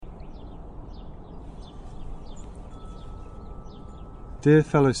Dear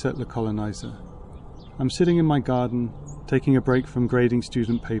fellow settler colonizer, I'm sitting in my garden, taking a break from grading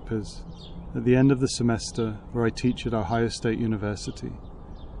student papers at the end of the semester where I teach at Ohio State University.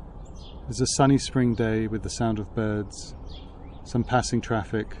 It's a sunny spring day with the sound of birds, some passing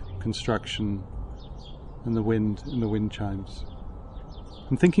traffic, construction, and the wind in the wind chimes.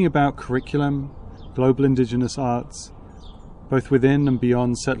 I'm thinking about curriculum, global indigenous arts, both within and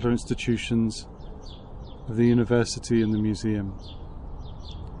beyond settler institutions of the university and the museum.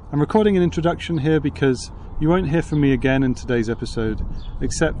 I'm recording an introduction here because you won't hear from me again in today's episode,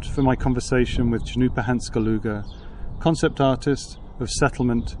 except for my conversation with Janupa Hanskaluga, concept artist of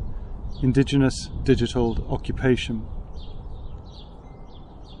settlement, indigenous digital occupation.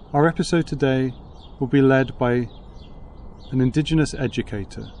 Our episode today will be led by an indigenous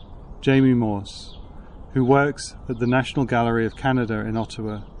educator, Jamie Morse, who works at the National Gallery of Canada in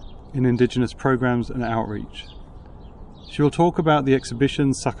Ottawa in indigenous programs and outreach. She will talk about the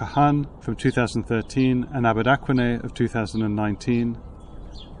exhibitions Sakahan from 2013 and Abadakwane of 2019,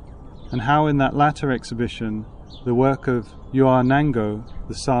 and how in that latter exhibition the work of Yoa Nango,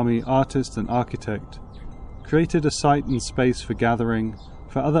 the Sami artist and architect, created a site and space for gathering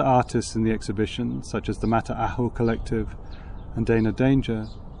for other artists in the exhibition, such as the Mata'aho Collective and Dana Danger,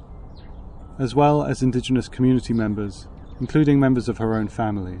 as well as indigenous community members, including members of her own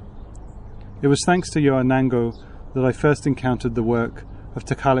family. It was thanks to Yoa Nango that I first encountered the work of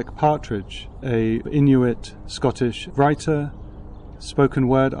Takalik Partridge, a Inuit Scottish writer, spoken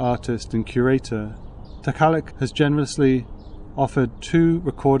word artist and curator. Takalik has generously offered 2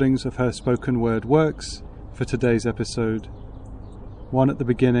 recordings of her spoken word works for today's episode, one at the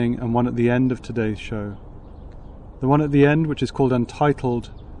beginning and one at the end of today's show. The one at the end, which is called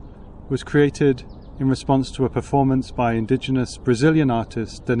Untitled, was created in response to a performance by indigenous Brazilian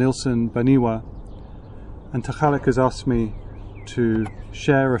artist Denilson Baniwa, and Takalik has asked me to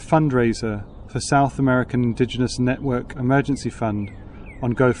share a fundraiser for South American Indigenous Network Emergency Fund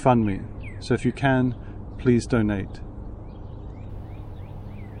on GoFundMe. So if you can, please donate.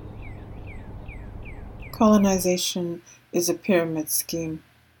 Colonization is a pyramid scheme.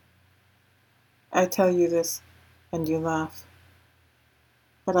 I tell you this and you laugh,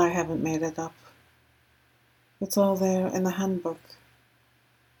 but I haven't made it up. It's all there in the handbook.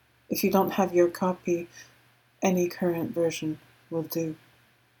 If you don't have your copy, any current version will do.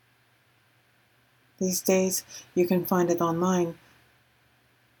 These days, you can find it online.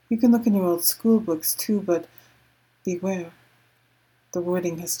 You can look in your old school books too, but beware. The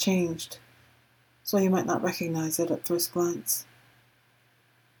wording has changed, so you might not recognize it at first glance.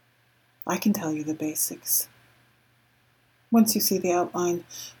 I can tell you the basics. Once you see the outline,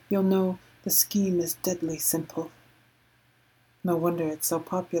 you'll know the scheme is deadly simple. No wonder it's so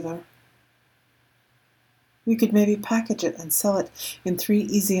popular. We could maybe package it and sell it in 3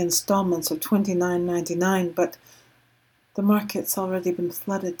 easy installments of $29.99, but the market's already been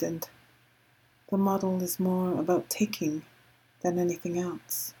flooded and the model is more about taking than anything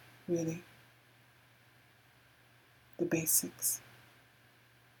else, really. The basics.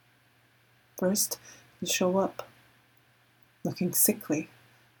 First, you show up, looking sickly,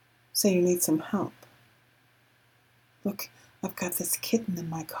 say you need some help. Look, I've got this kitten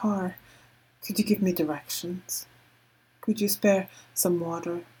in my car. Could you give me directions? Could you spare some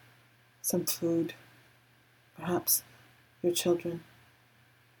water, some food, perhaps your children?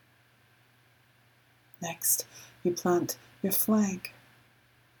 Next, you plant your flag.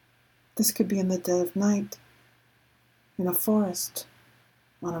 This could be in the dead of night, in a forest,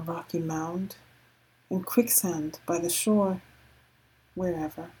 on a rocky mound, in quicksand by the shore,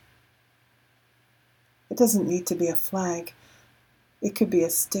 wherever. It doesn't need to be a flag. It could be a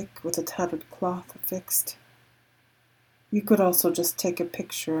stick with a tattered cloth affixed. You could also just take a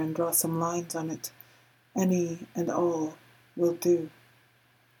picture and draw some lines on it. Any and all will do.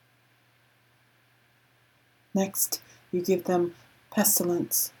 Next, you give them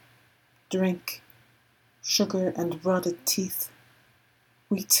pestilence, drink, sugar and rotted teeth,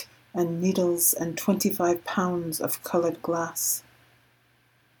 wheat and needles and 25 pounds of colored glass.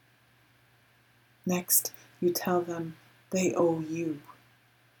 Next, you tell them they owe you.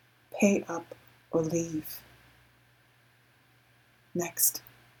 Pay up or leave. Next,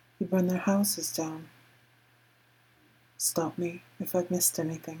 you burn their houses down. Stop me if I've missed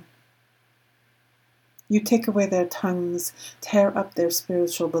anything. You take away their tongues, tear up their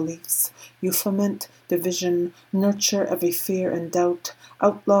spiritual beliefs. You foment division, nurture every fear and doubt,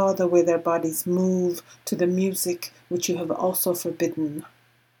 outlaw the way their bodies move to the music which you have also forbidden.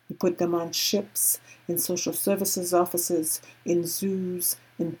 You put them on ships, in social services offices, in zoos,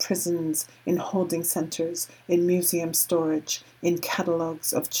 in prisons, in holding centers, in museum storage, in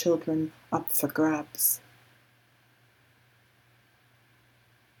catalogues of children up for grabs.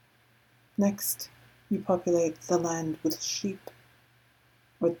 Next, you populate the land with sheep,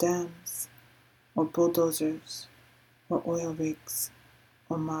 or dams, or bulldozers, or oil rigs,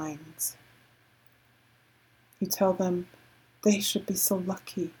 or mines. You tell them they should be so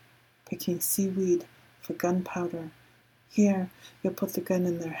lucky picking seaweed for gunpowder. Here, you'll put the gun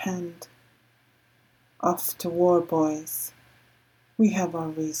in their hand. Off to war, boys. We have our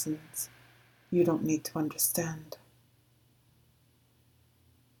reasons. You don't need to understand.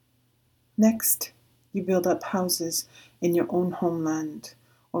 Next, you build up houses in your own homeland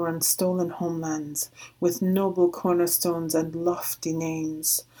or on stolen homelands with noble cornerstones and lofty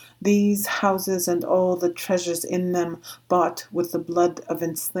names. These houses and all the treasures in them bought with the blood of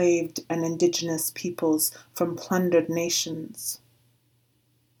enslaved and indigenous peoples from plundered nations.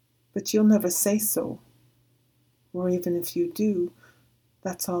 But you'll never say so. Or even if you do,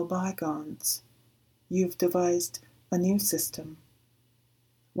 that's all bygones. You've devised a new system,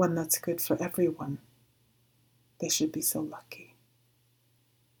 one that's good for everyone. They should be so lucky.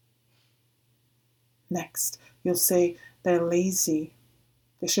 Next, you'll say they're lazy.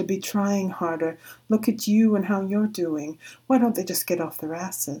 They should be trying harder. Look at you and how you're doing. Why don't they just get off their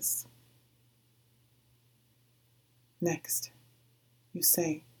asses? Next, you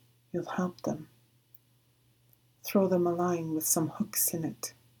say you'll help them. Throw them a line with some hooks in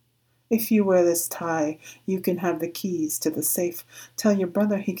it. If you wear this tie, you can have the keys to the safe. Tell your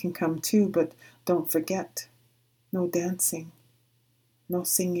brother he can come too, but don't forget. No dancing, no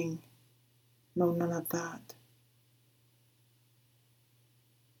singing, no none of that.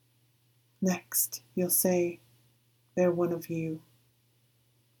 Next, you'll say, they're one of you.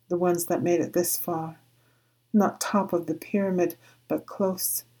 The ones that made it this far. Not top of the pyramid, but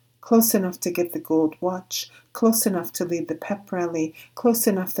close. Close enough to get the gold watch, close enough to lead the pep rally, close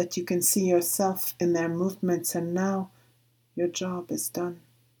enough that you can see yourself in their movements, and now your job is done.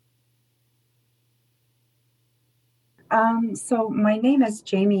 So my name is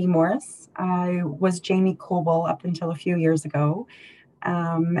Jamie Morris. I was Jamie Coble up until a few years ago.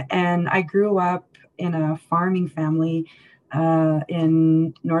 And I grew up in a farming family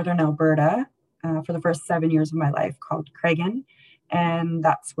in northern Alberta for the first 7 years of my life, called Craigan. And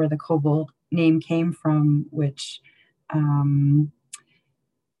that's where the Coble name came from, which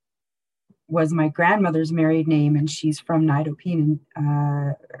was my grandmother's married name, and she's from Nidopin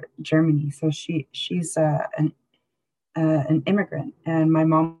in Germany. So she's an immigrant, and my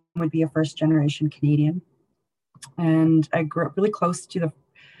mom would be a first-generation Canadian. And I grew up really close to the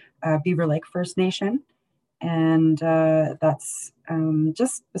Beaver Lake First Nation, and that's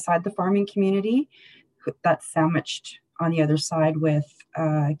just beside the farming community that's sandwiched on the other side with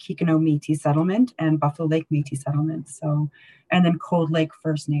Kikino Métis Settlement and Buffalo Lake Métis Settlement. So, and then Cold Lake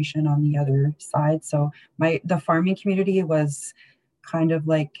First Nation on the other side. So the farming community was kind of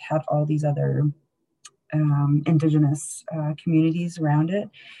like had all these other indigenous communities around it.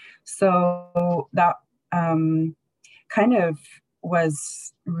 So that kind of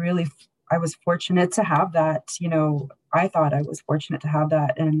was really, I was fortunate to have that, I thought I was fortunate to have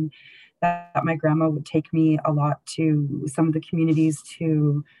that, and that my grandma would take me a lot to some of the communities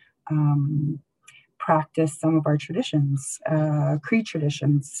to practice some of our traditions, Cree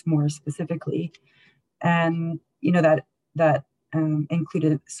traditions more specifically. And, that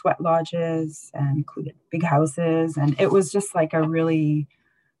included sweat lodges and included big houses. And it was just like a really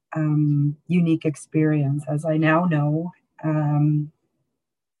unique experience, as I now know,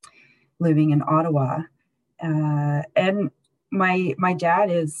 living in Ottawa. And my dad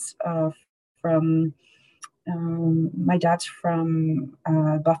is from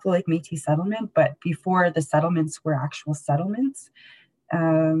Buffalo Lake Métis Settlement, but before the settlements were actual settlements,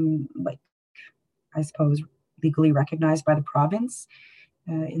 like I suppose legally recognized by the province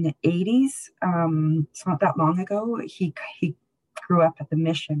in the 80s. It's not that long ago. He grew up at the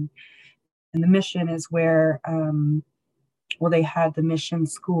mission, and the mission is where they had the mission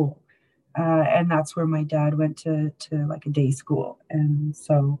school. And that's where my dad went to like a day school. And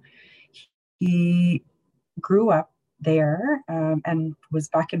so he grew up there and was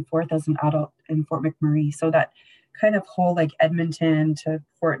back and forth as an adult in Fort McMurray. So that kind of whole like Edmonton to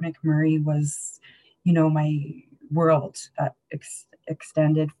Fort McMurray was, my world that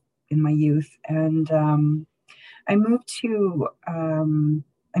extended in my youth. And I moved to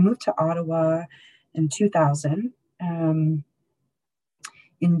Ottawa in 2000.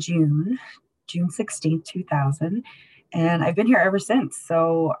 In June 16th, 2000. And I've been here ever since.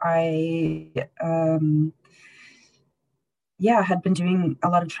 So I, had been doing a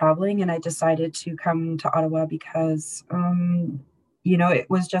lot of traveling, and I decided to come to Ottawa because, it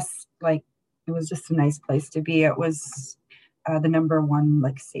was just a nice place to be. It was the number one,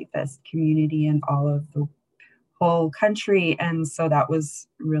 like, safest community in all of the whole country. And so that was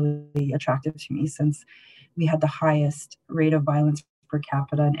really attractive to me, since we had the highest rate of violence per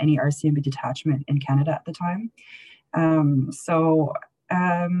capita in any RCMP detachment in Canada at the time.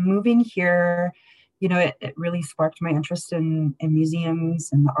 Moving here, it really sparked my interest in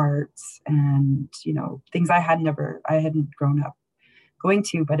museums and the arts, and, things I hadn't grown up going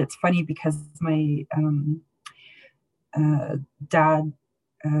to. But it's funny because my dad,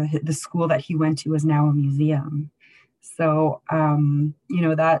 the school that he went to is now a museum. So,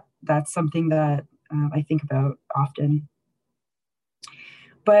 that's something that I think about often.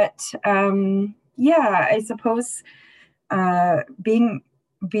 But I suppose being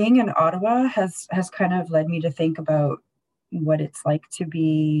in Ottawa has kind of led me to think about what it's like to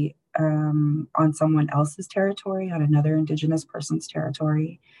be on someone else's territory, on another Indigenous person's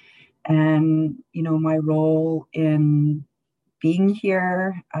territory, and my role in being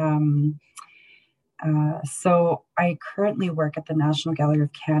here. So I currently work at the National Gallery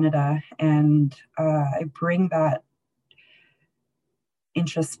of Canada, and I bring that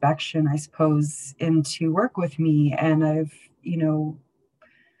introspection, I suppose, into work with me. And I've,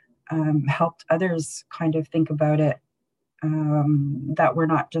 helped others kind of think about it, that we're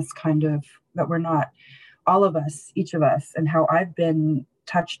not all of us, each of us, and how I've been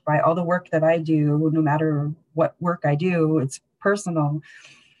touched by all the work that I do. No matter what work I do, it's personal.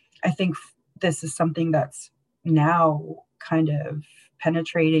 I think this is something that's now kind of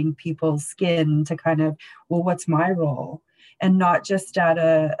penetrating people's skin to kind of, well, what's my role? And not just at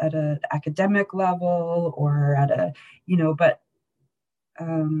a academic level or at a, but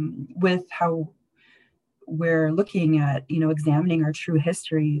with how we're looking at, examining our true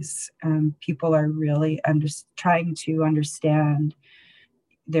histories, people are really trying to understand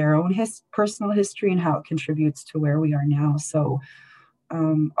their own personal history and how it contributes to where we are now. So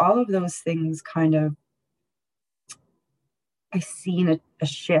all of those things kind of, I've seen a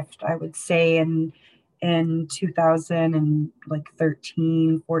shift, I would say, in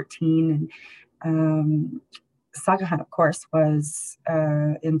 2013, 14, and Sagahan, of course, was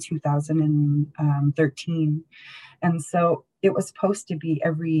in 2013. And so it was supposed to be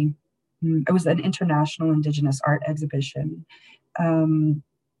it was an international Indigenous art exhibition,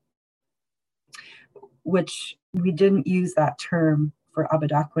 which we didn't use that term for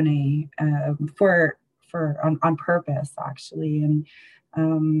Abadakwane on purpose, actually. And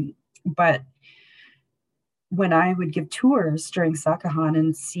but when I would give tours during Sakahan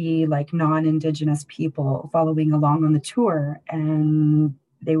and see like non-Indigenous people following along on the tour, and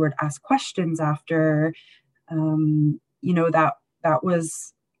they would ask questions after, that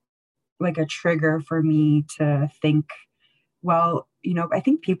was like a trigger for me to think, well, I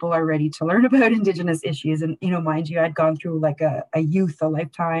think people are ready to learn about Indigenous issues. And, mind you, I'd gone through like a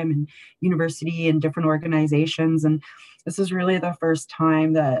lifetime and university and different organizations. And this is really the first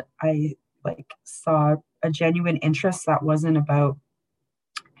time that I saw a genuine interest that wasn't about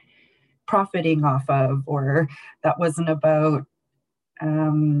profiting off of, or that wasn't about,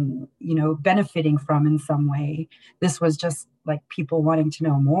 benefiting from in some way. This was just like people wanting to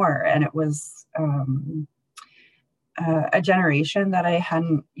know more. And it was a generation that I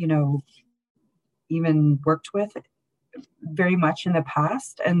hadn't, even worked with very much in the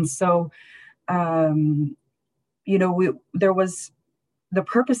past. And so, there was, the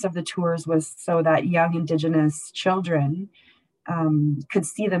purpose of the tours was so that young Indigenous children could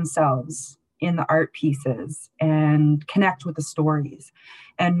see themselves in the art pieces and connect with the stories.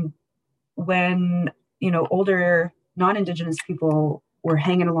 And when, older non-Indigenous people were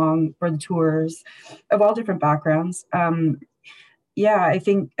hanging along for the tours of all different backgrounds, I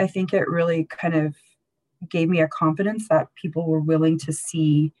think it really kind of gave me a confidence that people were willing to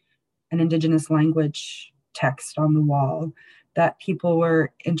see an Indigenous language text on the wall, that people were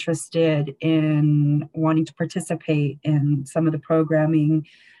interested in wanting to participate in some of the programming.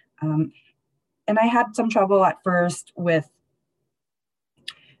 And I had some trouble at first with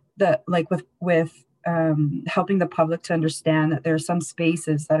helping the public to understand that there are some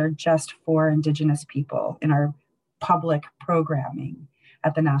spaces that are just for Indigenous people in our public programming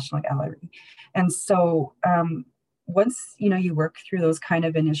at the National Gallery. And so once, you work through those kind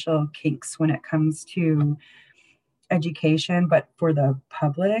of initial kinks when it comes to education, but for the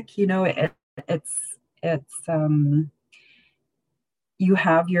public, it's you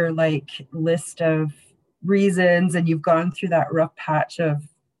have your list of reasons, and you've gone through that rough patch of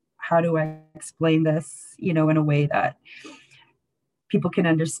how do I explain this, in a way that people can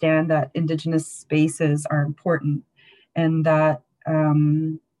understand that Indigenous spaces are important, and that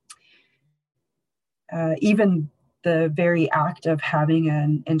even the very act of having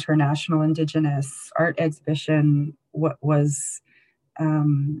an international Indigenous art exhibition was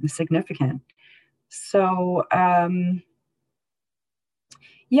significant. So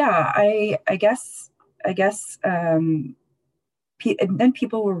yeah, I guess and then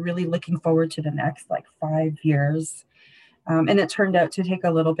people were really looking forward to the next 5 years. And it turned out to take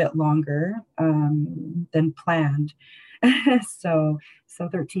a little bit longer than planned. so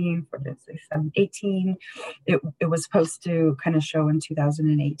 13, 14, 16, 18, it was supposed to kind of show in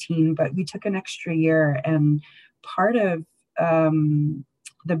 2018, but we took an extra year. And part of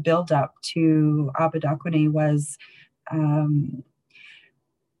the build-up to Abedakwene was,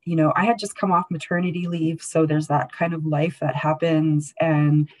 I had just come off maternity leave, so there's that kind of life that happens.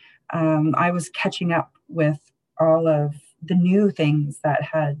 And I was catching up with all of the new things that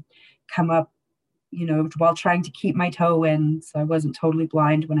had come up, while trying to keep my toe in, so I wasn't totally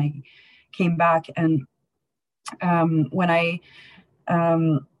blind when I came back. And when I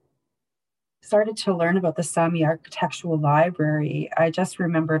started to learn about the Sami Architectural Library, I just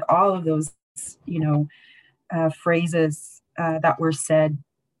remembered all of those, phrases that were said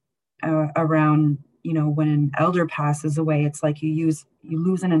around, when an elder passes away. It's like you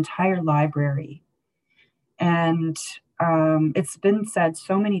lose an entire library. And it's been said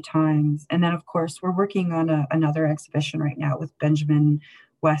so many times. And then, of course, we're working on another exhibition right now with Benjamin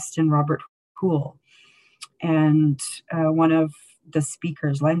West and Robert Poole. And one of the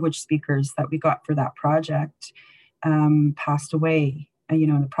language speakers that we got for that project passed away,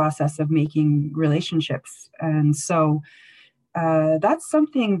 in the process of making relationships. And so that's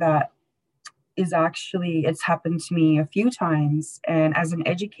something that is actually, it's happened to me a few times. And as an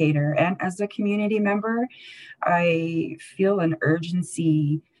educator and as a community member, I feel an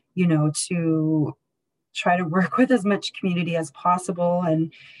urgency, to try to work with as much community as possible,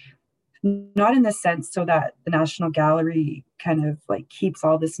 and not in the sense so that the National Gallery kind of keeps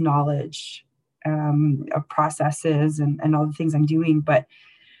all this knowledge of processes and all the things I'm doing, but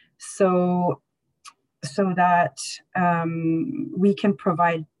so that we can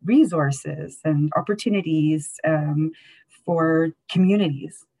provide resources and opportunities for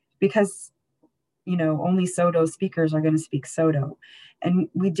communities, because only Soto speakers are going to speak Soto. And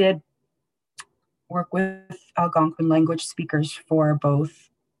we did work with Algonquin language speakers for both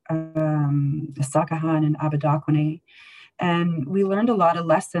Sakahan and Abedakwene, and we learned a lot of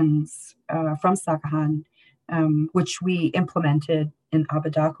lessons from Sakahan, which we implemented in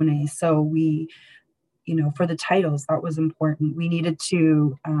Abedakwene. So we, for the titles, that was important. We needed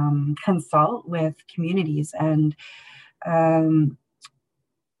to consult with communities, and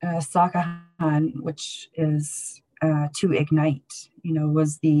Sakahan, which is to ignite,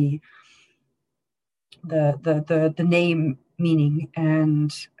 was the name meaning,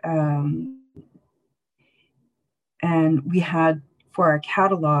 and we had for our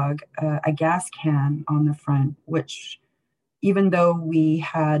catalog a gas can on the front, which, even though we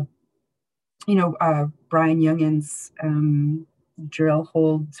had Brian Youngin's drill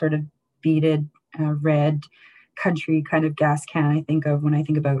hole sort of beaded red country kind of gas can, I think of when I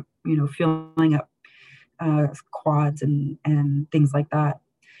think about filling up quads and things like that.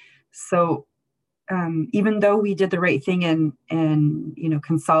 So even though we did the right thing and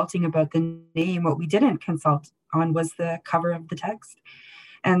consulting about the name, what we didn't consult on was the cover of the text.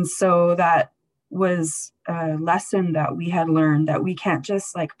 And so that was a lesson that we had learned, that we can't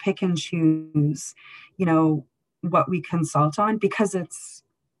just pick and choose, what we consult on, because it's,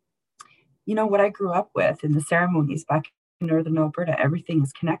 what I grew up with in the ceremonies back in Northern Alberta, everything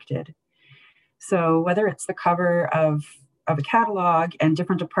is connected. So whether it's the cover of a catalog, and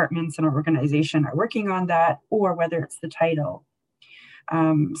different departments in our organization are working on that, or whether it's the title.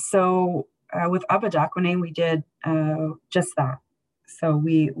 So with Abedakwene, we did just that. So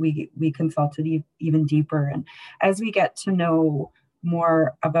we consulted even deeper. And as we get to know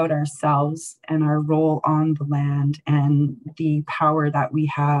more about ourselves and our role on the land, and the power that we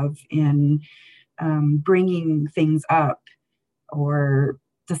have in bringing things up, or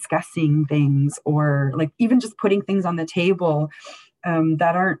discussing things, or even just putting things on the table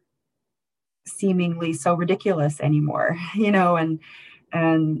that aren't seemingly so ridiculous anymore,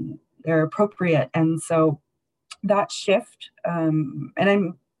 and they're appropriate. And so that shift, and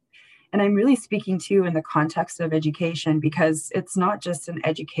I'm really speaking to in the context of education, because it's not just an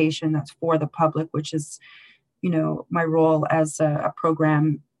education that's for the public, which is, my role as a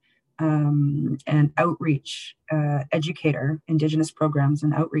program and outreach educator, Indigenous programs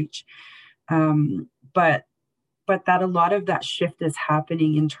and outreach. But that a lot of that shift is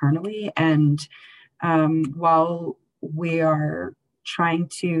happening internally. And while we are trying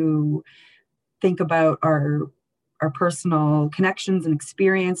to think about our personal connections and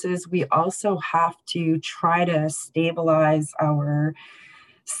experiences, we also have to try to stabilize our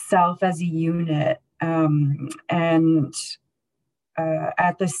self as a unit, and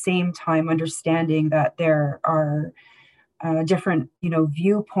at the same time understanding that there are different,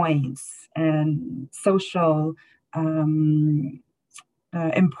 viewpoints and social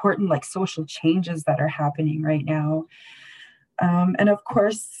important like social changes that are happening right now. And of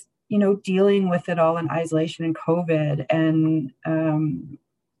course, dealing with it all in isolation and COVID. And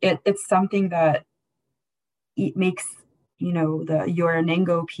it's something that it makes, the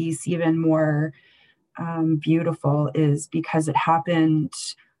Yoronengo piece even more beautiful, is because it happened,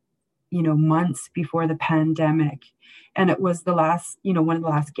 months before the pandemic. And it was the last, one of the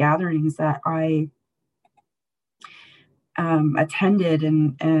last gatherings that I attended.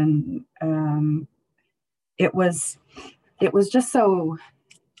 And it was just so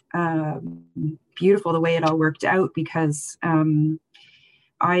beautiful the way it all worked out, because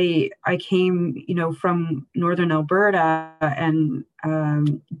I came, from Northern Alberta, and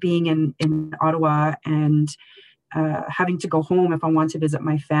being in Ottawa, and having to go home if I want to visit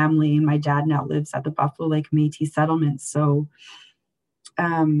my family. And my dad now lives at the Buffalo Lake Métis settlement. So,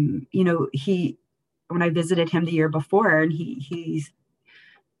 when I visited him the year before, and I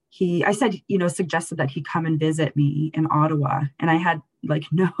said, suggested that he come and visit me in Ottawa. And I had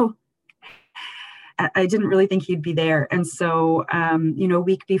no, I didn't really think he'd be there. And so, a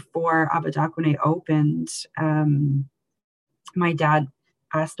week before Abadakwane opened, my dad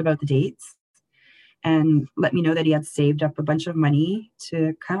asked about the dates and let me know that he had saved up a bunch of money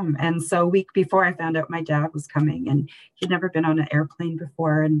to come. And so a week before, I found out my dad was coming, and he'd never been on an airplane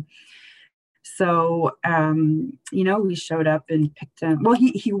before. And so, we showed up and picked him. Well,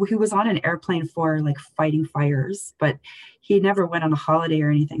 he was on an airplane for fighting fires, but he never went on a holiday or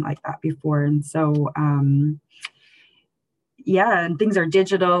anything like that before. And so, and things are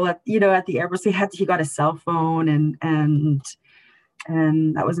digital at the airport. So he got a cell phone, and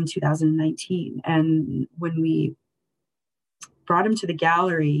that was in 2019. And when we brought him to the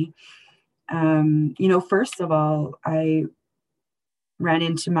gallery, first of all, I ran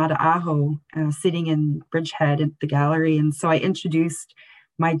into Mata'aho sitting in Bridgehead at the gallery. And so I introduced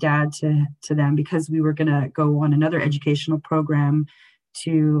my dad to them, because we were going to go on another educational program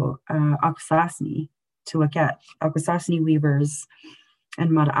to Akwesasne to look at Akwesasne weavers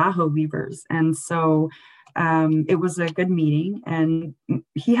and Mata'aho weavers. And so it was a good meeting. And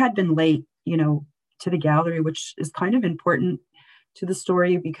he had been late, to the gallery, which is kind of important to the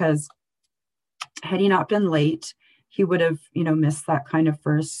story, because had he not been late, he would have, missed that kind of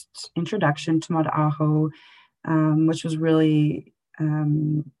first introduction to Mata'aho, which was really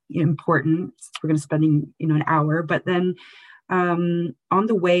important. We're going to spend, an hour, but then on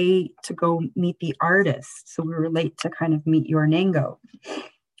the way to go meet the artist, so we were late to kind of meet Yoronengo.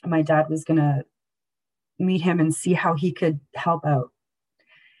 My dad was going to meet him and see how he could help out.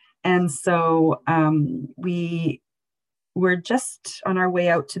 And so we were just on our way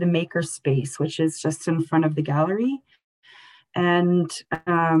out to the maker space, which is just in front of the gallery. And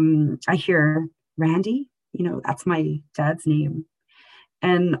I hear Randy, that's my dad's name.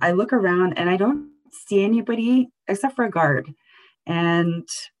 And I look around and I don't see anybody except for a guard. And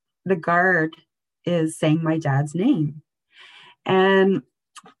the guard is saying my dad's name. And,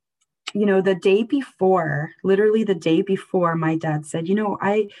 the day before, literally the day before, my dad said,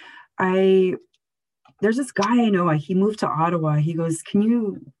 there's this guy I know, he moved to Ottawa. He goes, can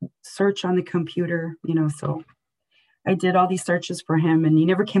you search on the computer? So I did all these searches for him, and he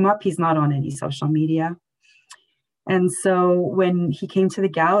never came up. He's not on any social media. And so when he came to the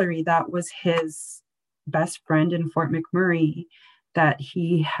gallery, that was his best friend in Fort McMurray that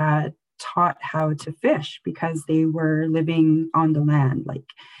he had taught how to fish, because they were living on the land,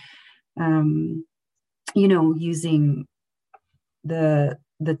 using the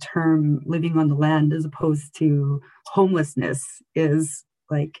term living on the land as opposed to homelessness is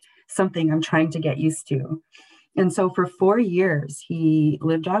something I'm trying to get used to. And so for 4 years, he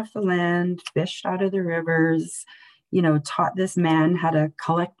lived off the land, fished out of the rivers, taught this man how to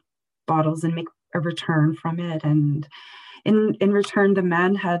collect bottles and make a return from it. And in return, the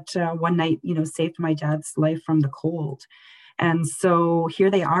man had one night, saved my dad's life from the cold. And so here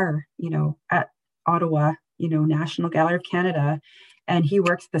they are, at Ottawa, National Gallery of Canada, and he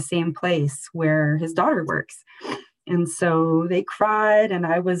works the same place where his daughter works. And so they cried, and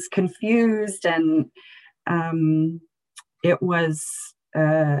I was confused, and it was,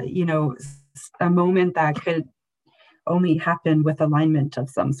 a moment that could only happen with alignment of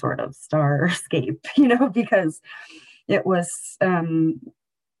some sort of starscape, because it was one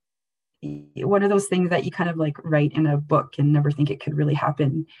of those things that you kind of like write in a book and never think it could really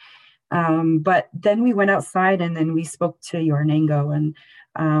happen. But then we went outside, and then we spoke to Yornango, and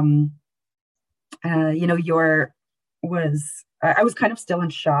Yor was, I was kind of still in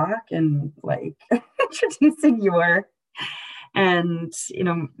shock and like introducing Yor, and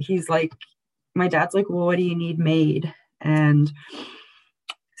he's like, my dad's like, well, what do you need made? And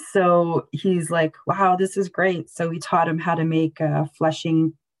so he's like, wow, this is great. So we taught him how to make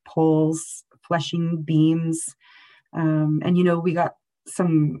fleshing poles, fleshing beams, and we got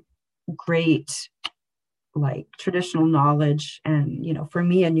some great like traditional knowledge, and for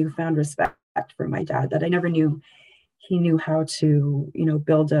me, a newfound respect for my dad that I never knew he knew how to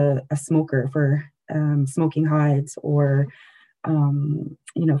build a smoker for smoking hides, or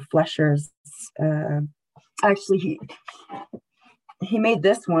fleshers. Actually, he made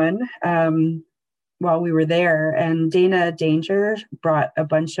this one while we were there, and Dana Danger brought a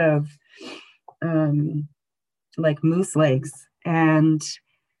bunch of like moose legs, and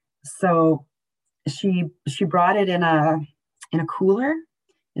so she brought it in a cooler,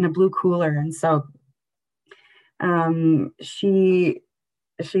 in a blue cooler, and so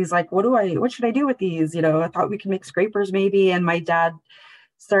she's like, what should I do with these? I thought we could make scrapers maybe. And my dad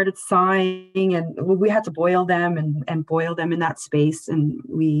started sawing, and we had to boil them and boil them in that space. And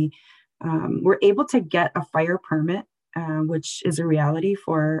we were able to get a fire permit, which is a reality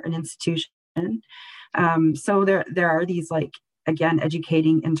for an institution. So there are these, like, again,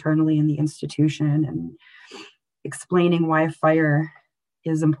 educating internally in the institution and explaining why fire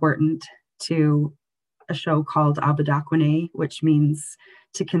is important to a show called Abadakwene, which means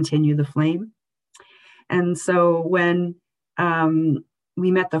to continue the flame. And so when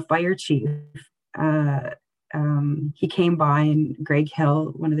we met the fire chief, he came by, and Greg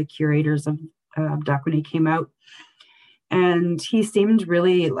Hill, one of the curators of Abadakwene, came out, and he seemed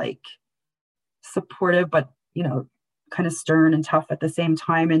really like supportive, but kind of stern and tough at the same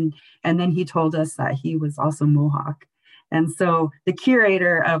time. And then he told us that he was also Mohawk. And so the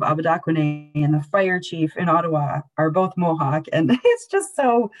curator of Abadakwene and the fire chief in Ottawa are both Mohawk. And it's just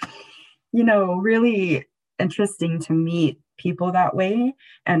so, really interesting to meet people that way.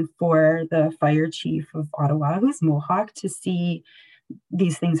 And for the fire chief of Ottawa, who's Mohawk, to see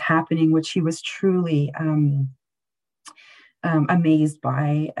these things happening, which he was truly amazed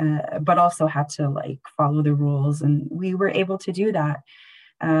by, but also had to like follow the rules. And we were able to do that.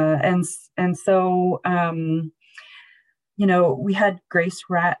 And so, we had Grace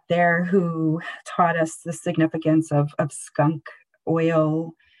Rat there, who taught us the significance of skunk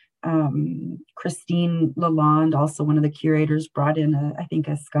oil. Christine Lalonde, also one of the curators, brought in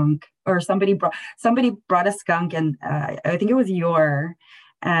a skunk, or somebody brought a skunk, and I think it was Yor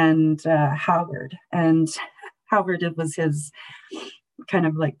and Howard. And Howard, it was his kind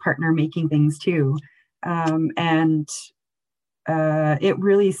of like partner making things too. And it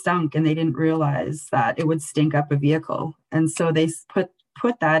really stunk, and they didn't realize that it would stink up a vehicle. And so they put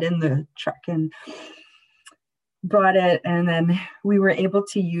that in the truck and brought it. And then we were able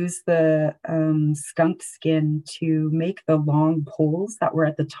to use the skunk skin to make the long poles that were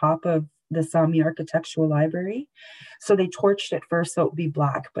at the top of the Sami Architectural Library. So they torched it first so it would be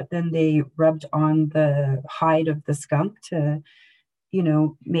black, but then they rubbed on the hide of the skunk to,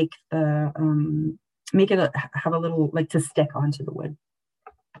 make it have a little, like, to stick onto the wood.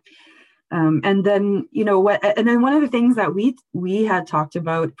 And then, and then one of the things that we had talked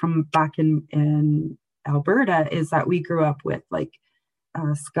about from back in Alberta is that we grew up with, like,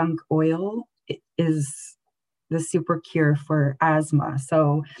 skunk oil is the super cure for asthma.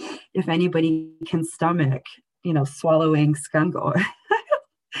 So if anybody can stomach, swallowing skunk oil,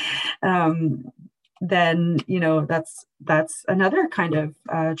 then, that's another kind of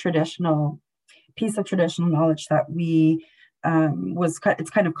traditional piece of traditional knowledge that we it's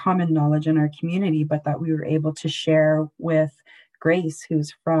kind of common knowledge in our community, but that we were able to share with Grace,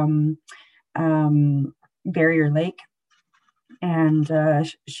 who's from Barrier Lake, and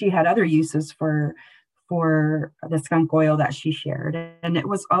she had other uses for the skunk oil that she shared, and it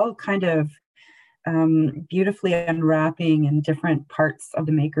was all kind of beautifully unwrapping in different parts of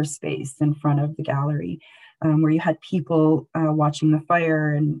the makerspace in front of the gallery, where you had people watching the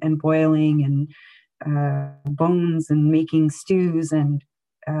fire and boiling and bones and making stews and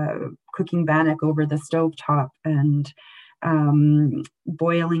cooking bannock over the stovetop, and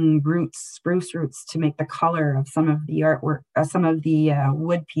boiling roots, spruce roots, to make the color of some of the artwork, some of the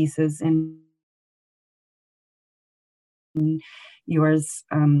wood pieces in yours.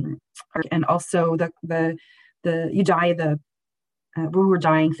 And also the you dye the we were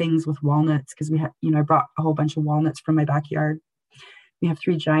dyeing things with walnuts, because we had, I brought a whole bunch of walnuts from my backyard. We have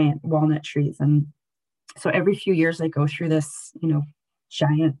 3 giant walnut trees, and so every few years I go through this,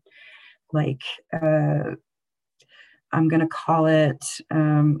 giant, like, I'm gonna call it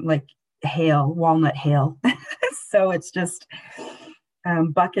like hail, walnut hail. So it's just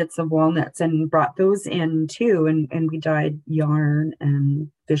buckets of walnuts, and brought those in too, and we dyed yarn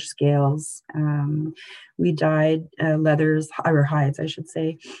and fish scales. We dyed leathers, or hides, I should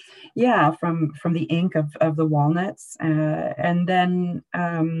say, from the ink of the walnuts. And then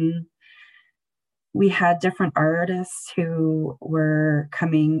we had different artists who were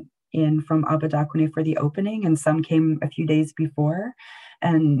coming in from Abadakwane for the opening, and some came a few days before,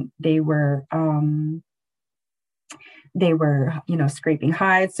 and they were scraping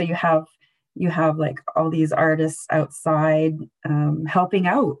hides. So you have like all these artists outside helping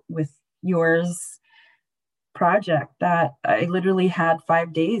out with yours project that I literally had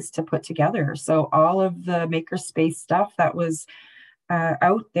 5 days to put together. So all of the makerspace stuff that was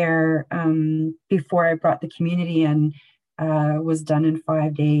out there before I brought the community in was done in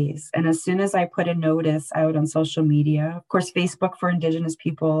 5 days. And as soon as I put a notice out on social media, of course, Facebook for Indigenous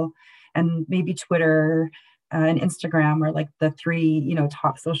people, and maybe Twitter and Instagram are like the 3,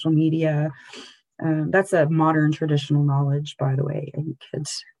 top social media. That's a modern traditional knowledge, by the way. And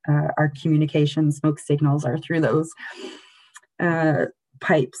our communication smoke signals are through those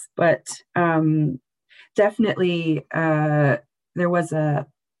pipes. But definitely there was an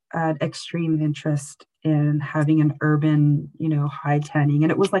extreme interest in having an urban, hide tanning.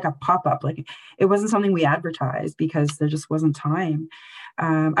 And it was like a pop-up. Like, it wasn't something we advertised because there just wasn't time.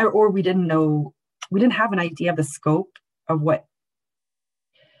 Or we didn't have an idea of the scope of what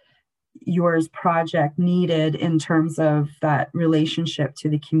yours project needed in terms of that relationship to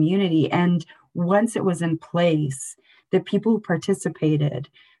the community. And once it was in place, the people who participated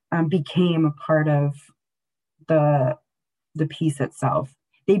became a part of the piece itself.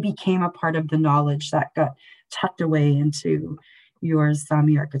 They became a part of the knowledge that got tucked away into your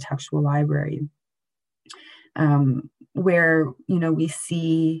Sami Architectural Library, where, we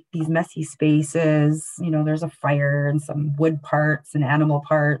see these messy spaces, there's a fire and some wood parts and animal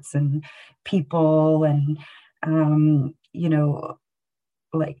parts and people and,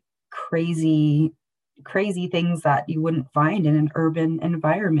 like crazy things that you wouldn't find in an urban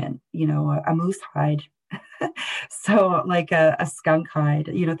environment, a moose hide. So like a skunk hide,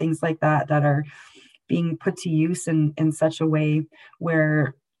 things like that are being put to use in such a way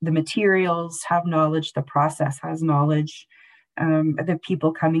where the materials have knowledge, the process has knowledge, the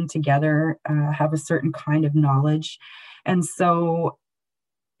people coming together have a certain kind of knowledge. And so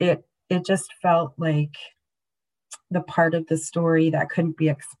it just felt like the part of the story that couldn't be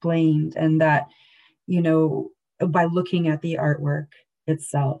explained, and that, by looking at the artwork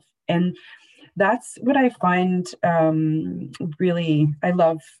itself. And that's what I find really, I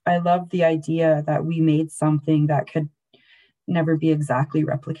love the idea that we made something that could never be exactly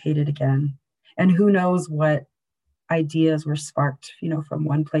replicated again. And who knows what ideas were sparked, from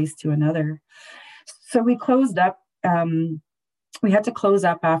one place to another. So we closed up. We had to close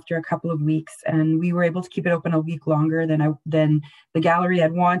up after a couple of weeks, and we were able to keep it open a week longer than the gallery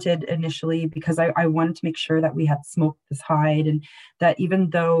had wanted initially, because I wanted to make sure that we had smoked this hide, and that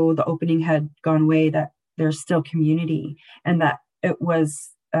even though the opening had gone away, that there's still community, and that it was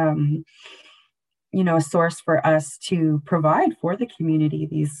a source for us to provide for the community,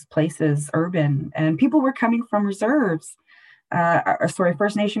 these places, urban, and people were coming from reserves,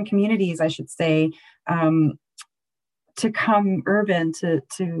 First Nation communities, I should say, to come urban to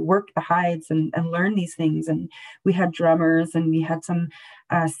work the hides and learn these things. And we had drummers, and we had some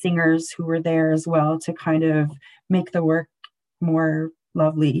singers who were there as well to kind of make the work more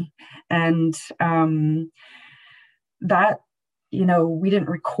lovely. And that, we didn't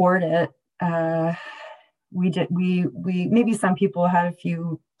record it. We maybe some people had a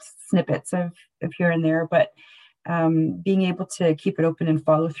few snippets of here and there, but being able to keep it open and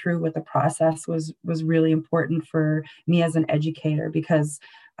follow through with the process was really important for me as an educator, because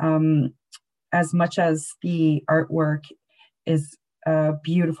as much as the artwork is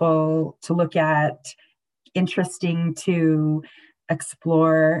beautiful to look at, interesting to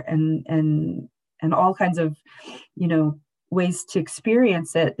explore, and all kinds of ways to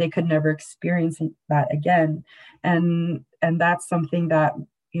experience it, they could never experience that again, and that's something that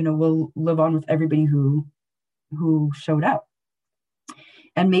will live on with everybody who who showed up.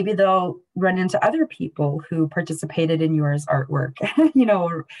 And maybe they'll run into other people who participated in yours artwork,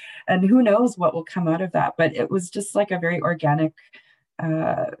 and who knows what will come out of that. But it was just like a very organic,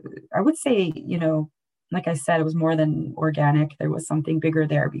 I would say, like I said, it was more than organic. There was something bigger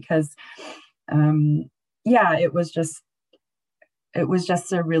there because, it was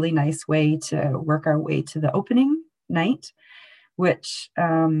just a really nice way to work our way to the opening night, which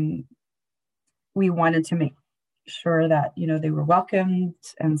we wanted to make sure that they were welcomed,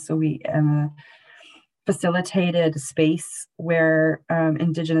 and so we facilitated a space where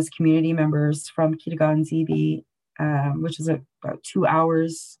Indigenous community members from Kitigat and Zibi, which is about 2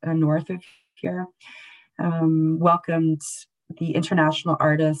 hours north of here, welcomed the international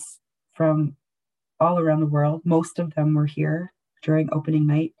artists from all around the world. Most of them were here during opening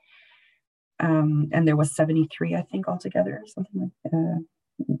night, and there was 73, I think, altogether, something like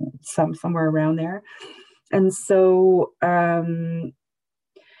somewhere around there. And so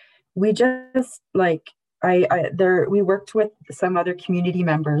we just we worked with some other community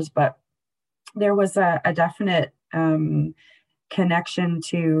members, but there was a definite connection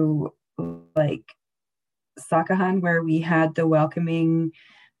to like Sakahan, where we had the welcoming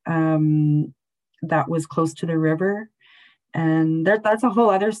that was close to the river. And that's a whole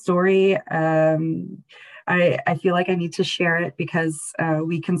other story. I feel like I need to share it because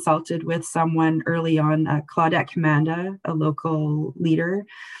we consulted with someone early on, Claudette Commanda, a local leader,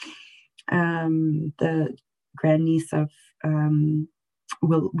 the grandniece of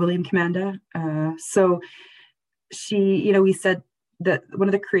William Commanda. So she, we said that one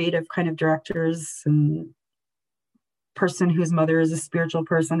of the creative kind of directors and person whose mother is a spiritual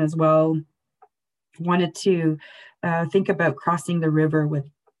person as well, wanted to think about crossing the river with,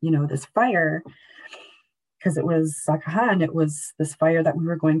 this fire, because it was Sakahan, it was this fire that we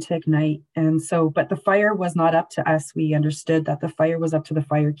were going to ignite. And so, but the fire was not up to us. We understood that the fire was up to the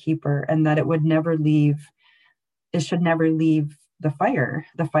fire keeper, and that it would never leave. It should never leave the fire.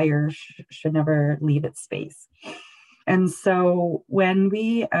 The fire should never leave its space. And so when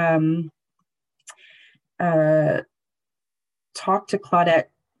we talked to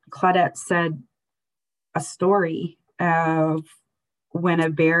Claudette said a story of when a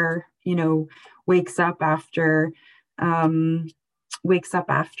bear, wakes up after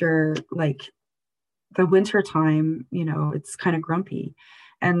like the winter time, it's kind of grumpy.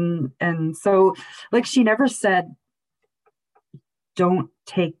 And so like she never said, don't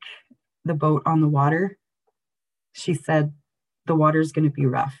take the boat on the water. She said, the water's going to be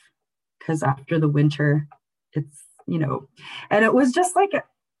rough because after the winter, it's, and it was just like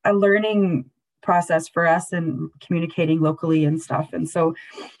a learning process for us and communicating locally and stuff. And so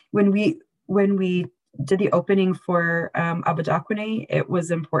when we did the opening for Abadakwane, it was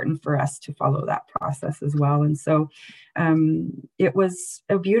important for us to follow that process as well. And so it was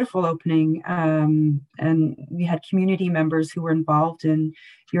a beautiful opening. And we had community members who were involved in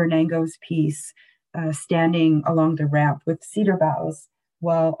Yornango's piece, standing along the ramp with cedar boughs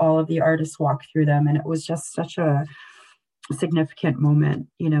while all of the artists walked through them. And it was just such a significant moment,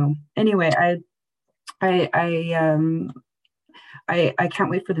 Anyway, I can't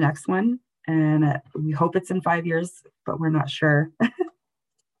wait for the next one. And we hope it's in 5 years, but we're not sure.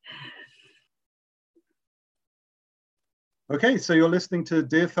 Okay, so you're listening to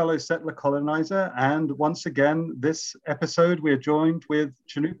Dear Fellow Settler Colonizer, and once again, this episode we're joined with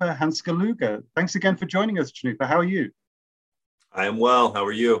Chanupa Hanskaluga. Thanks again for joining us, Chanupa. How are you? I am well. How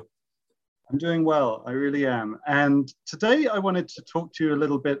are you? I'm doing well, I really am. And today I wanted to talk to you a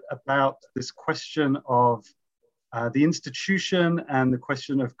little bit about this question of the institution and the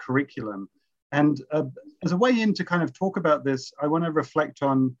question of curriculum. And as a way in to kind of talk about this, I want to reflect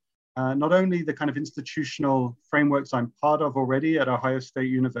on not only the kind of institutional frameworks I'm part of already at Ohio State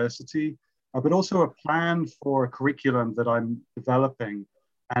University, but also a plan for a curriculum that I'm developing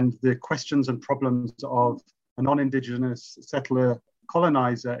and the questions and problems of a non-Indigenous settler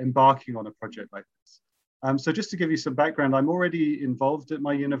colonizer embarking on a project like this. So just to give you some background, I'm already involved at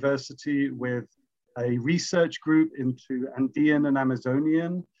my university with a research group into Andean and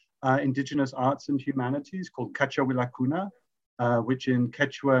Amazonian Indigenous arts and humanities called Kachawilakuna, which in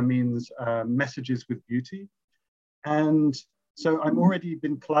Quechua means messages with beauty. And so I'm already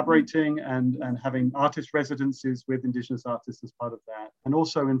been collaborating and having artist residencies with Indigenous artists as part of that, and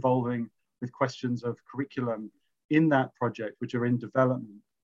also involving with questions of curriculum in that project, which are in development.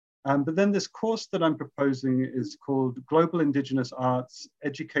 But then this course that I'm proposing is called Global Indigenous Arts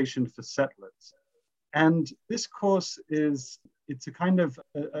Education for Settlers. And this course it's a kind of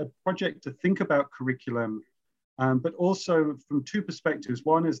a project to think about curriculum, but also from two perspectives.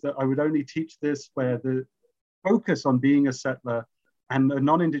 One is that I would only teach this where the focus on being a settler and a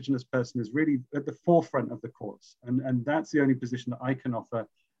non-Indigenous person is really at the forefront of the course. And that's the only position that I can offer,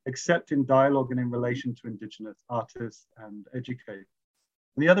 except in dialogue and in relation to Indigenous artists and educators.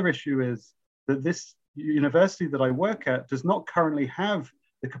 And the other issue is that this university that I work at does not currently have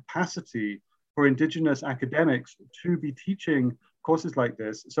the capacity for Indigenous academics to be teaching courses like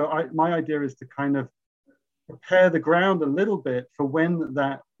this. So my idea is to kind of prepare the ground a little bit for when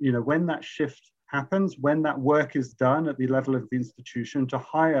that shift happens, when that work is done at the level of the institution, to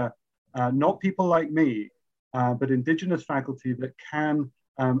hire not people like me, but Indigenous faculty that can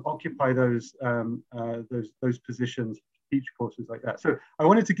occupy those positions, teach courses like that. So I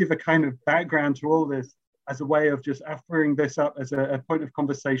wanted to give a kind of background to all this as a way of just offering this up as a point of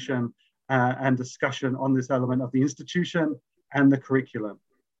conversation and discussion on this element of the institution and the curriculum.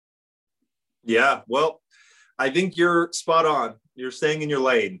 Yeah, well, I think you're spot on. You're staying in your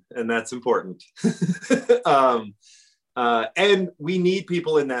lane, and that's important. And we need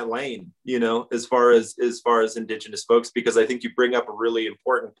people in that lane, as far as Indigenous folks, because I think you bring up a really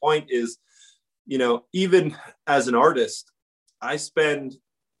important point is, even as an artist, I spend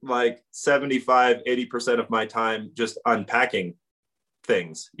like 75-80% of my time just unpacking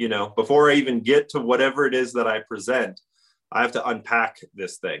things, before I even get to whatever it is that I present. I have to unpack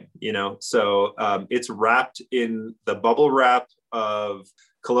this thing, so it's wrapped in the bubble wrap of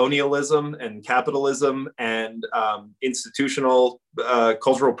colonialism and capitalism and institutional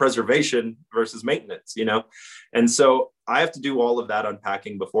cultural preservation versus maintenance, and so I have to do all of that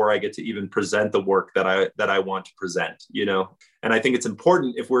unpacking before I get to even present the work that I want to present, and I think it's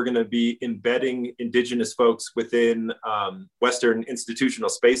important, if we're going to be embedding Indigenous folks within Western institutional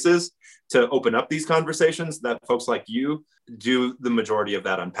spaces, to open up these conversations, that folks like you do the majority of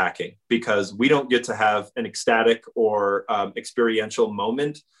that unpacking, because we don't get to have an ecstatic or experiential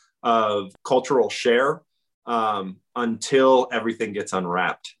moment of cultural share until everything gets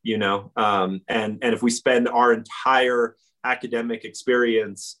unwrapped, and if we spend our entire academic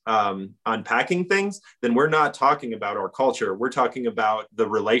experience unpacking things, then we're not talking about our culture. We're talking about the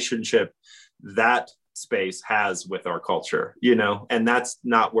relationship that space has with our culture, and that's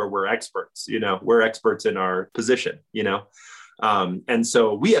not where we're experts. We're experts in our position, and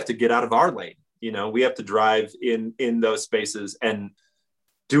so we have to get out of our lane. We have to drive in those spaces and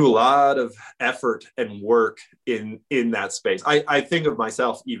do a lot of effort and work in that space. I think of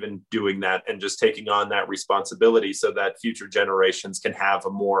myself even doing that and just taking on that responsibility so that future generations can have a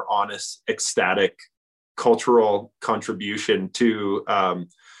more honest, ecstatic cultural contribution to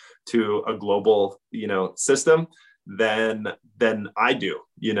a global, system than I do,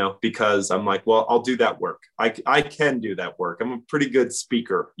 because I'm like, well, I'll do that work. I can do that work. I'm a pretty good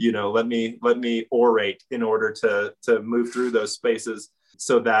speaker, let me orate in order to move through those spaces,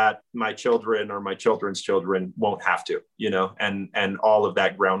 so that my children or my children's children won't have to, and all of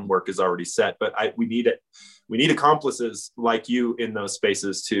that groundwork is already set. But we need accomplices like you in those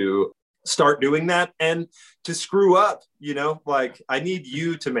spaces to start doing that and to screw up, like I need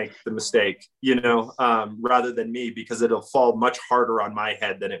you to make the mistake, rather than me, because it'll fall much harder on my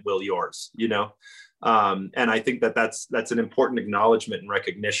head than it will yours, and I think that's an important acknowledgement and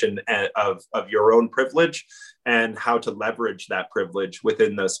recognition of your own privilege and how to leverage that privilege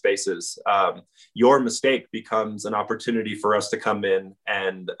within those spaces. Your mistake becomes an opportunity for us to come in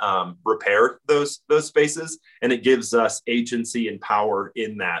and repair those spaces, and it gives us agency and power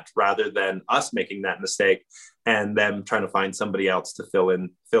in that, rather than us making that mistake and them trying to find somebody else to fill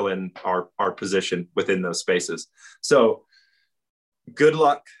in our position within those spaces. So good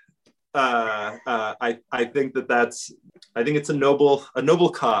luck. I think it's a noble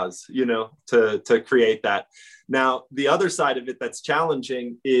cause, to create that. Now, the other side of it that's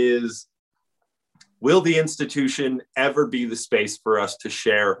challenging is, will the institution ever be the space for us to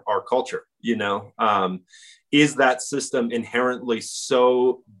share our culture? Is that system inherently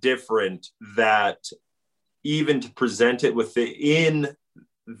so different that even to present it within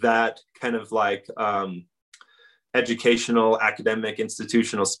that kind of like educational, academic,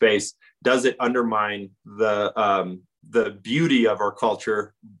 institutional space, does it undermine the beauty of our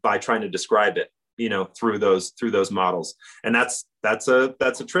culture by trying to describe it, through those models? And that's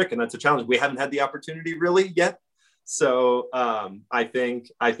a trick, and that's a challenge. We haven't had the opportunity really yet. So I think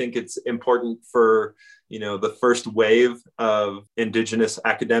it's important for, the first wave of Indigenous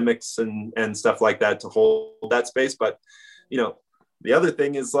academics and stuff like that to hold that space. But, the other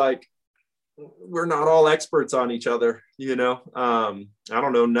thing is, like, we're not all experts on each other, I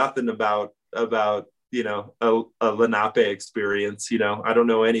don't know nothing about a Lenape experience, I don't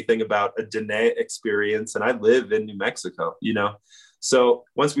know anything about a Dene experience, and I live in New Mexico, So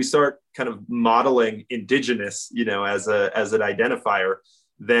once we start kind of modeling indigenous, as an identifier,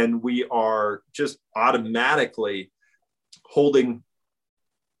 then we are just automatically holding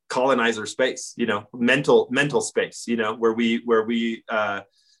colonizer space, mental space, where we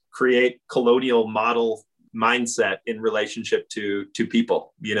create colonial model mindset in relationship to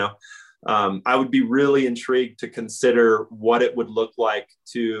people. I would be really intrigued to consider what it would look like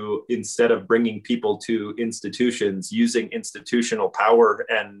to, instead of bringing people to institutions, using institutional power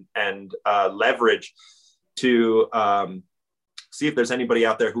and leverage to see if there's anybody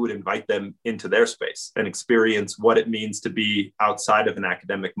out there who would invite them into their space and experience what it means to be outside of an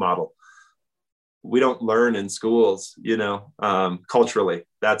academic model. We don't learn in schools, culturally.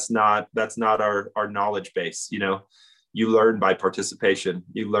 That's not our knowledge base. You learn by participation.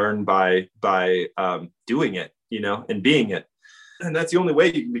 You learn by doing it, and being it. And that's the only way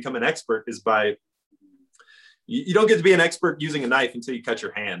you can become an expert, is by, you don't get to be an expert using a knife until you cut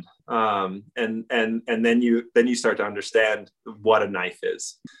your hand. And then you start to understand what a knife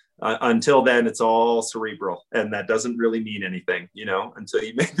is. Until then, it's all cerebral, and that doesn't really mean anything, until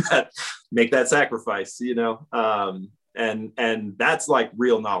you make that sacrifice, and that's like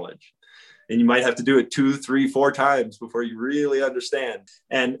real knowledge. And you might have to do it 2, 3, 4 times before you really understand.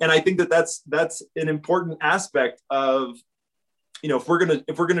 And I think that's an important aspect of, if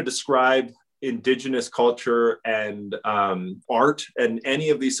we're gonna describe indigenous culture and art and any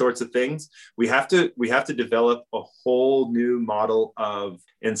of these sorts of things, we have to develop a whole new model of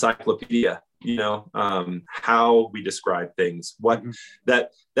encyclopedia, how we describe things,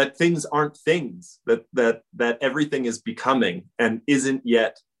 that things aren't things, that everything is becoming and isn't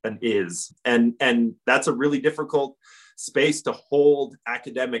yet an is. And that's a really difficult space to hold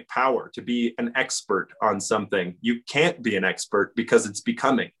academic power, to be an expert on something. You can't be an expert because it's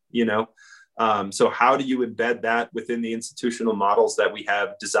becoming, so how do you embed that within the institutional models that we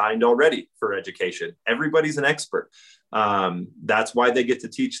have designed already for education? Everybody's an expert. That's why they get to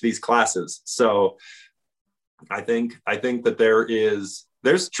teach these classes. So I think that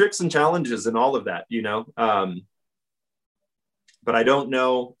there's tricks and challenges in all of that, but I don't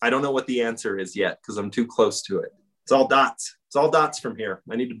know what the answer is yet, because I'm too close to it. It's all dots. It's all dots from here.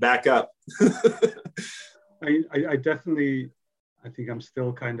 I need to back up. I definitely, I think I'm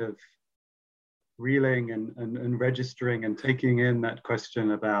still kind of reeling and registering and taking in that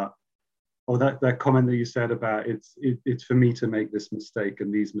question about, or that comment that you said about it's for me to make this mistake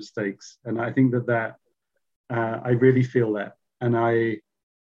and these mistakes. And I think that I really feel that. And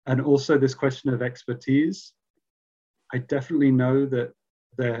also this question of expertise. I definitely know that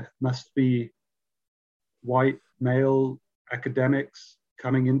there must be white male academics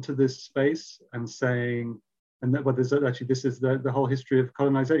coming into this space and saying, and that, well, this is the whole history of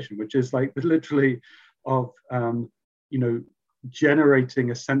colonization, which is like literally of,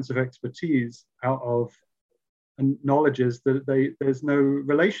 generating a sense of expertise out of knowledges that there's no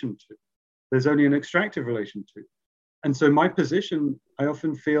relation to. There's only an extractive relation to. And so my position, I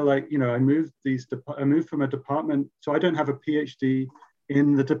often feel like, I moved from a department, so I don't have a PhD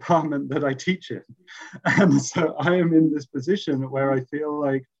in the department that I teach in. And so I am in this position where I feel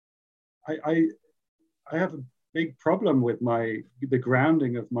like I have a big problem with the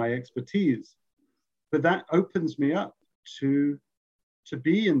grounding of my expertise, but that opens me up to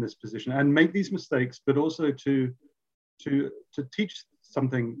be in this position and make these mistakes, but also to teach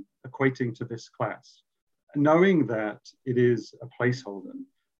something equating to this class, knowing that it is a placeholder,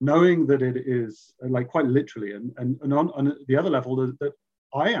 knowing that it is like quite literally, and on the other level, that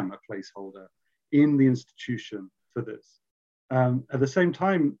I am a placeholder in the institution for this. At the same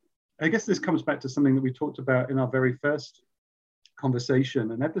time, I guess this comes back to something that we talked about in our very first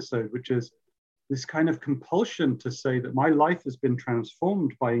conversation and episode, which is this kind of compulsion to say that my life has been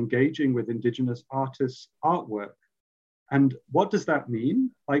transformed by engaging with Indigenous artists' artwork. And what does that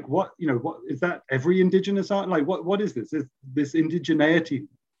mean? Like, what is that? Every Indigenous art? Like, what is this? Is this indigeneity?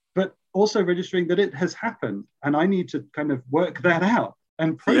 But also registering that it has happened, and I need to kind of work that out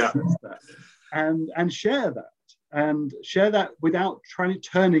and process that, and share that, without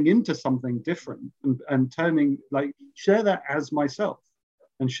turning into something different, and share that as myself,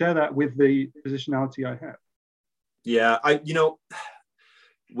 and share that with the positionality I have. Yeah,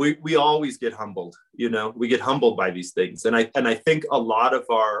 we always get humbled, we get humbled by these things. And I think a lot of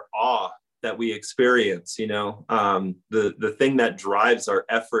our awe that we experience, the thing that drives our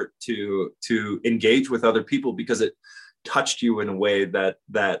effort to engage with other people, because it touched you in a way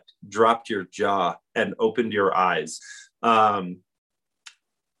that dropped your jaw and opened your eyes.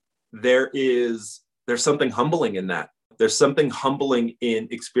 There's something humbling in that. There's something humbling in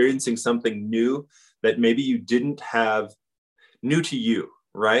experiencing something new that maybe you didn't have. new to you,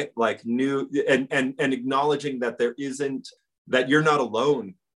 right? Like new, and acknowledging that there isn't, that you're not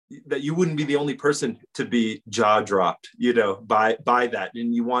alone, that you wouldn't be the only person to be jaw dropped, you know, by that.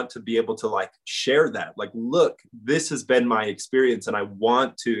 And you want to be able to like share that, like, look, this has been my experience, and I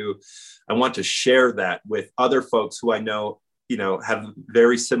want to share that with other folks who I know, you know, have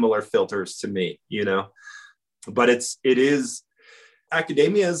very similar filters to me, you know. But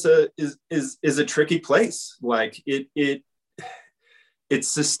academia is a tricky place. Like its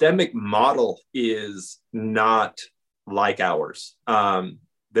systemic model is not like ours.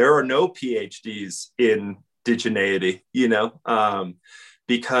 There are no PhDs in indigeneity, you know,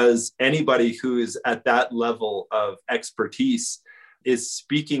 because anybody who is at that level of expertise is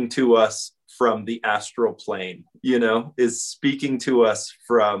speaking to us from the astral plane, you know, is speaking to us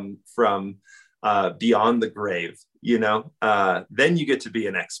from beyond the grave, you know. Then you get to be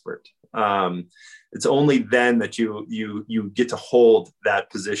an expert. It's only then that you get to hold that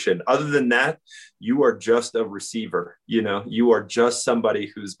position. Other than that, you are just a receiver, you know. You are just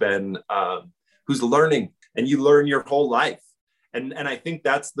somebody who's been who's learning, and you learn your whole life. And I think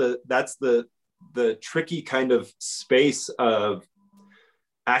that's the tricky kind of space of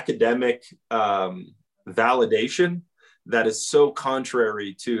academic validation that is so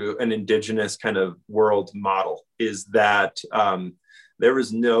contrary to an indigenous kind of world model, is that there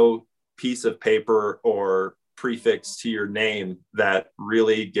is no piece of paper or prefix to your name that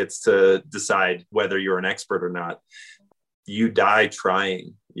really gets to decide whether you're an expert or not. You die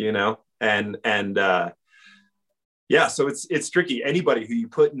trying, you know. And yeah, so it's tricky. Anybody who you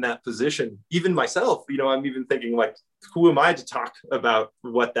put in that position, even myself, you know, I'm even thinking like, who am I to talk about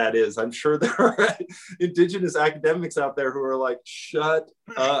what that is? I'm sure there are indigenous academics out there who are like, shut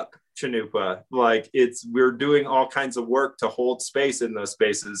up, Chanupa. Like, we're doing all kinds of work to hold space in those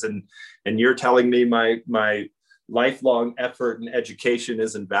spaces, and you're telling me my lifelong effort and education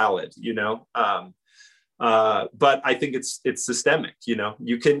isn't valid, you know. But I think it's systemic, you know.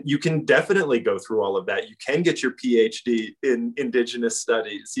 You can definitely go through all of that. You can get your PhD in indigenous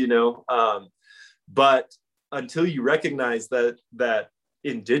studies, you know. But until you recognize that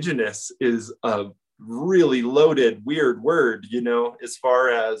indigenous is a really loaded, weird word, you know, as far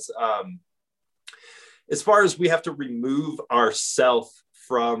as we have to remove ourself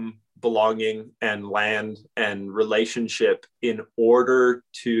from belonging and land and relationship in order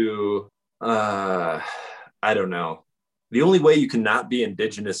to, I don't know. The only way you cannot be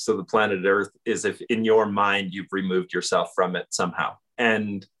indigenous to the planet Earth is if in your mind you've removed yourself from it somehow.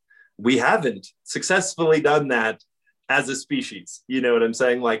 And we haven't successfully done that as a species. You know what I'm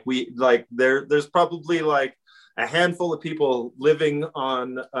saying? Like there's probably like a handful of people living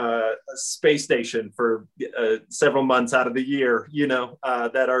on a space station for several months out of the year, you know,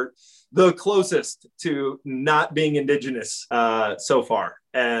 that are the closest to not being indigenous so far.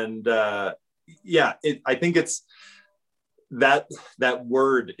 And yeah, I think it's that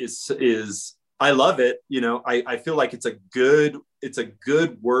word is I love it. You know, I feel like it's a good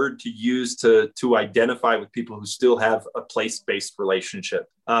word to use to identify with people who still have a place-based relationship.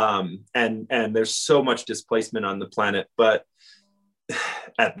 And there's so much displacement on the planet, but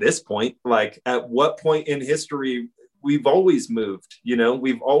at this point, like at what point in history, we've always moved, you know,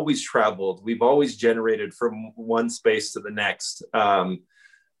 we've always traveled, we've always generated from one space to the next.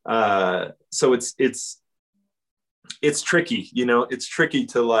 So it's tricky, you know, it's tricky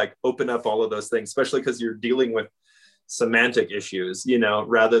to like open up all of those things, especially because you're dealing with semantic issues, you know,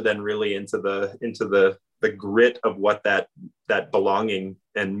 rather than really into the grit of what that belonging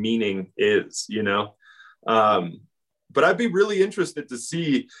and meaning is, you know. But I'd be really interested to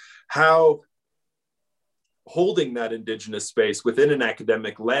see how holding that indigenous space within an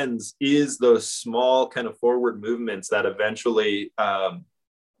academic lens is those small kind of forward movements that eventually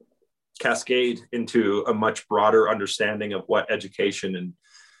cascade into a much broader understanding of what education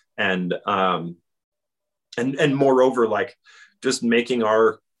and moreover, like just making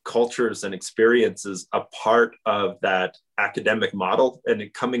our cultures and experiences a part of that academic model and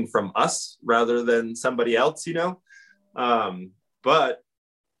it coming from us rather than somebody else, you know. But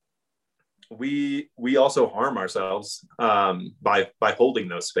we also harm ourselves by holding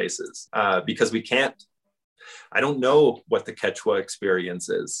those spaces because we can't. I don't know what the Quechua experience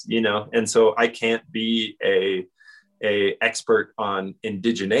is, you know, and so I can't be a expert on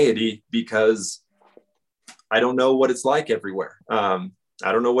indigeneity because I don't know what it's like everywhere. I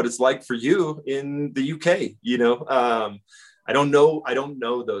don't know what it's like for you in the UK, you know. I don't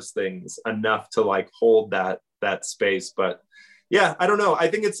know those things enough to like hold that space, but yeah, I don't know. I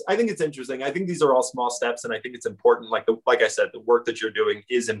think it's interesting. I think these are all small steps, and I think it's important. Like I said, the work that you're doing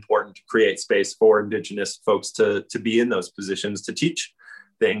is important to create space for Indigenous folks to be in those positions to teach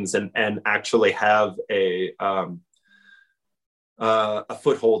things and actually have a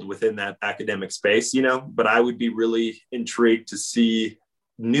foothold within that academic space, you know. But I would be really intrigued to see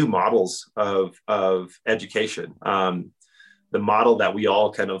new models of education. The model that we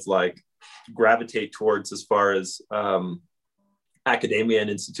all kind of like gravitate towards as far as academia and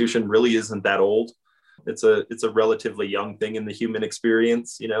institution really isn't that old. It's a relatively young thing in the human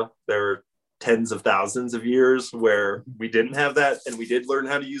experience. You know, there are tens of thousands of years where we didn't have that, and we did learn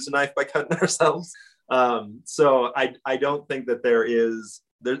how to use a knife by cutting ourselves. So I don't think that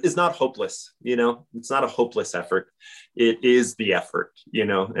it's not hopeless. You know, it's not a hopeless effort. It is the effort, you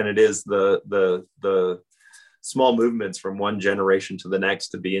know, and it is the small movements from one generation to the next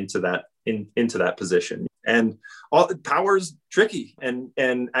to be into that position. And all power's tricky,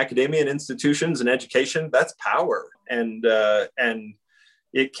 and academia and institutions and education, that's power, and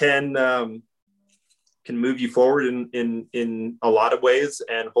it can move you forward in a lot of ways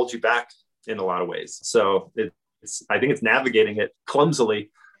and hold you back in a lot of ways. So I think it's navigating it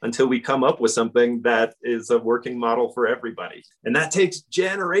clumsily until we come up with something that is a working model for everybody, and that takes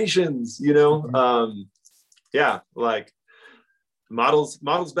generations, you know. Yeah, like models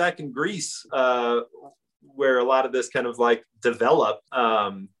back in Greece, where a lot of this kind of like developed.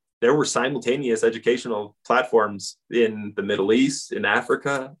 There were simultaneous educational platforms in the Middle East, in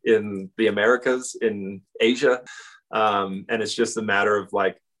Africa, in the Americas, in Asia. And it's just a matter of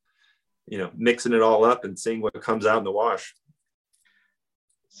like, you know, mixing it all up and seeing what comes out in the wash.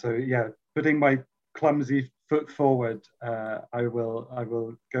 So yeah, putting my clumsy foot forward, I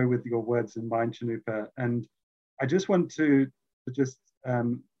will go with your words in mind, Chanupa. And I just want to just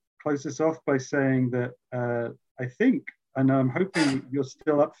close this off by saying that I think, and I'm hoping you're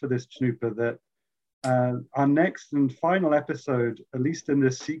still up for this, Chanupa, that our next and final episode, at least in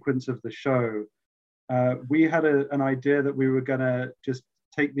this sequence of the show, we had an idea that we were going to just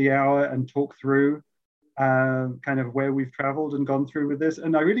take the hour and talk through kind of where we've traveled and gone through with this.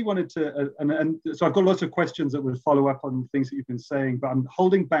 And I really wanted to, and so I've got lots of questions that would follow up on things that you've been saying, but I'm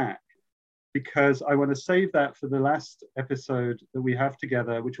holding back because I want to save that for the last episode that we have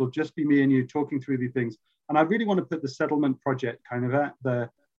together, which will just be me and you talking through these things. And I really want to put the settlement project kind of at the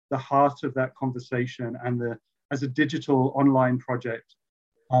heart of that conversation, and as a digital online project,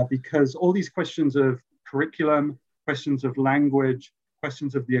 because all these questions of curriculum, questions of language,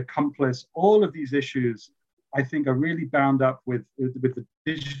 questions of the accomplice, all of these issues, I think, are really bound up with the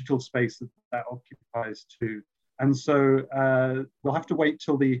digital space that occupies too. And so we'll have to wait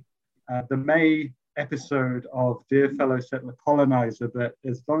till the May episode of Dear Fellow Settler Colonizer, but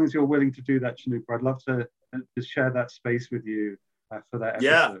as long as you're willing to do that, Chanupa, I'd love to share that space with you for that episode.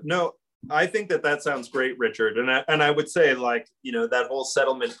 Yeah, no, I think that sounds great, Richard. And I would say, like, you know, that whole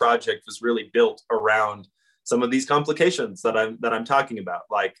settlement project was really built around some of these complications that I'm talking about.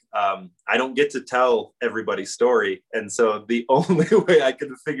 Like, I don't get to tell everybody's story. And so the only way I could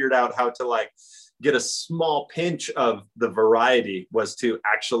have figured out how to like get a small pinch of the variety was to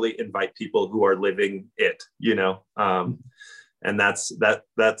actually invite people who are living it, you know? And that's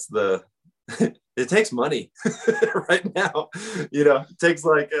the, it takes money right now, you know, it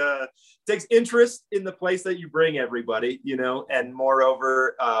takes interest in the place that you bring everybody, you know, and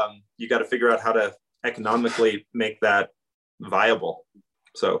moreover, you got to figure out how to economically make that viable.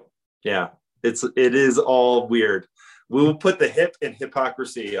 So yeah, it is all weird. We will put the hip in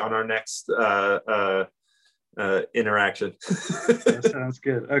hypocrisy on our next interaction. That sounds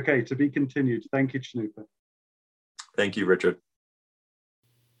good. Okay, to be continued. Thank you, Chanupa. Thank you, Richard.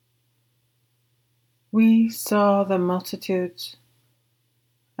 We saw the multitudes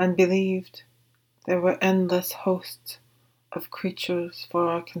and believed there were endless hosts of creatures for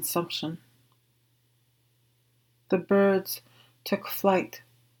our consumption. The birds took flight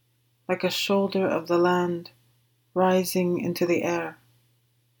like a shoulder of the land rising into the air.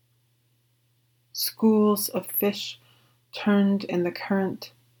 Schools of fish turned in the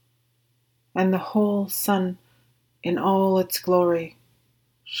current, and the whole sun in all its glory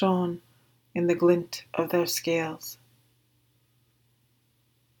shone in the glint of their scales.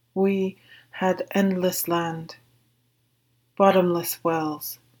 We had endless land, bottomless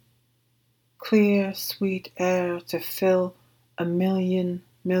wells, clear, sweet air to fill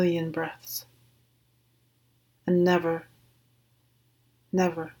 1,000,000 breaths. And never,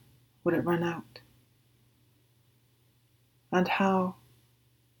 never would it run out. And how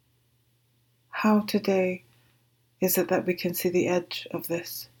today is it that we can see the edge of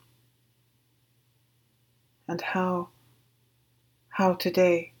this? And how How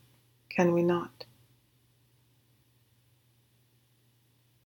today can we not?